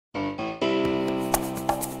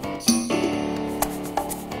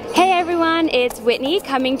everyone, it's Whitney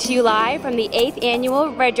coming to you live from the 8th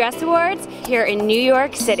Annual Red Dress Awards here in New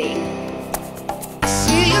York City.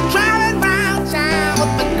 See you driving round town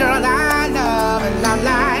with the girl I love, and I'm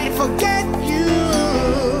like, forget you.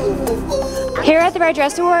 Here at the Red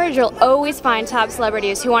Dress Awards, you'll always find top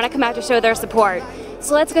celebrities who want to come out to show their support.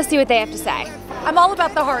 So let's go see what they have to say. I'm all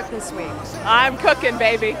about the heart this week. I'm cooking,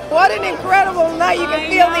 baby. What an incredible night. You can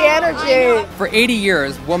feel the energy. For 80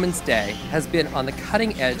 years, Women's Day has been on the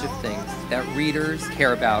cutting edge of things that readers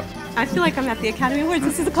care about. I feel like I'm at the Academy Awards.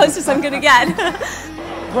 This is the closest I'm going to get.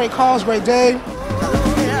 Great cause, great day.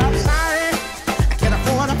 I'm sorry, I can't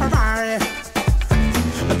afford a Ferrari,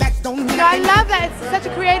 but that don't mean I love that it's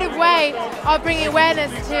such a creative way of bringing awareness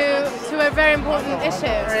to a very important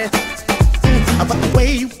issue. but the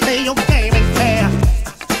way you play your game ain't fair.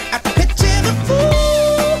 I picture the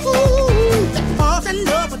fool that falls in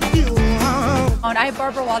love with you. And I have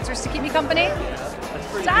Barbara Walters to keep me company.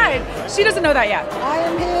 Died. She doesn't know that yet. I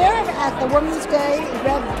am here at the Women's Day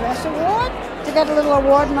Red Dress Award to get a little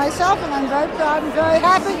award myself, and I'm very proud and very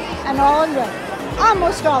happy, and all in red.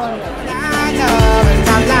 Almost all in red. I love and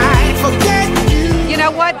I'm like, forget you. You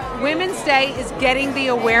know what? Women's Day is getting the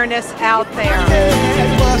awareness out there.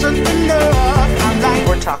 It wasn't enough. I'm like,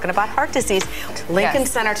 We're talking about heart disease. Lincoln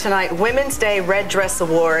Center tonight, Women's Day Red Dress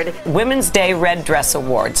Award. Women's Day Red Dress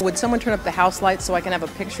Awards. Would someone turn up the house lights so I can have a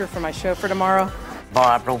picture for my show for tomorrow?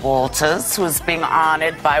 Barbara Walters, who is being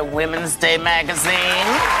honored by Women's Day magazine.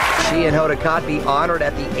 She and Hoda Kotb honored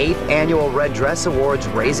at the 8th Annual Red Dress Awards,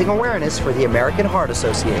 raising awareness for the American Heart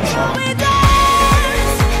Association.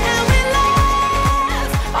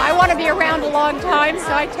 I want to be around a long time,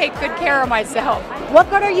 so I take good care of myself. What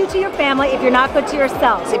good are you to your family if you're not good to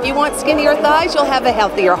yourself? If you want skinnier thighs, you'll have a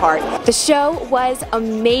healthier heart. The show was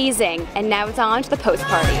amazing, and now it's on to the post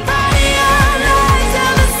party.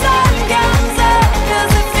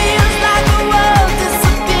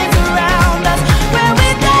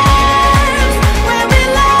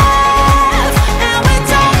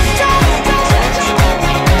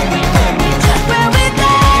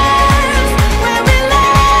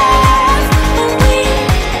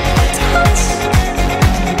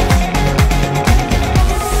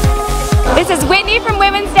 This is Whitney from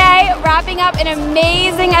Women's Day, wrapping up an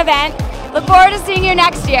amazing event. Look forward to seeing you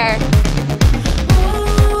next year.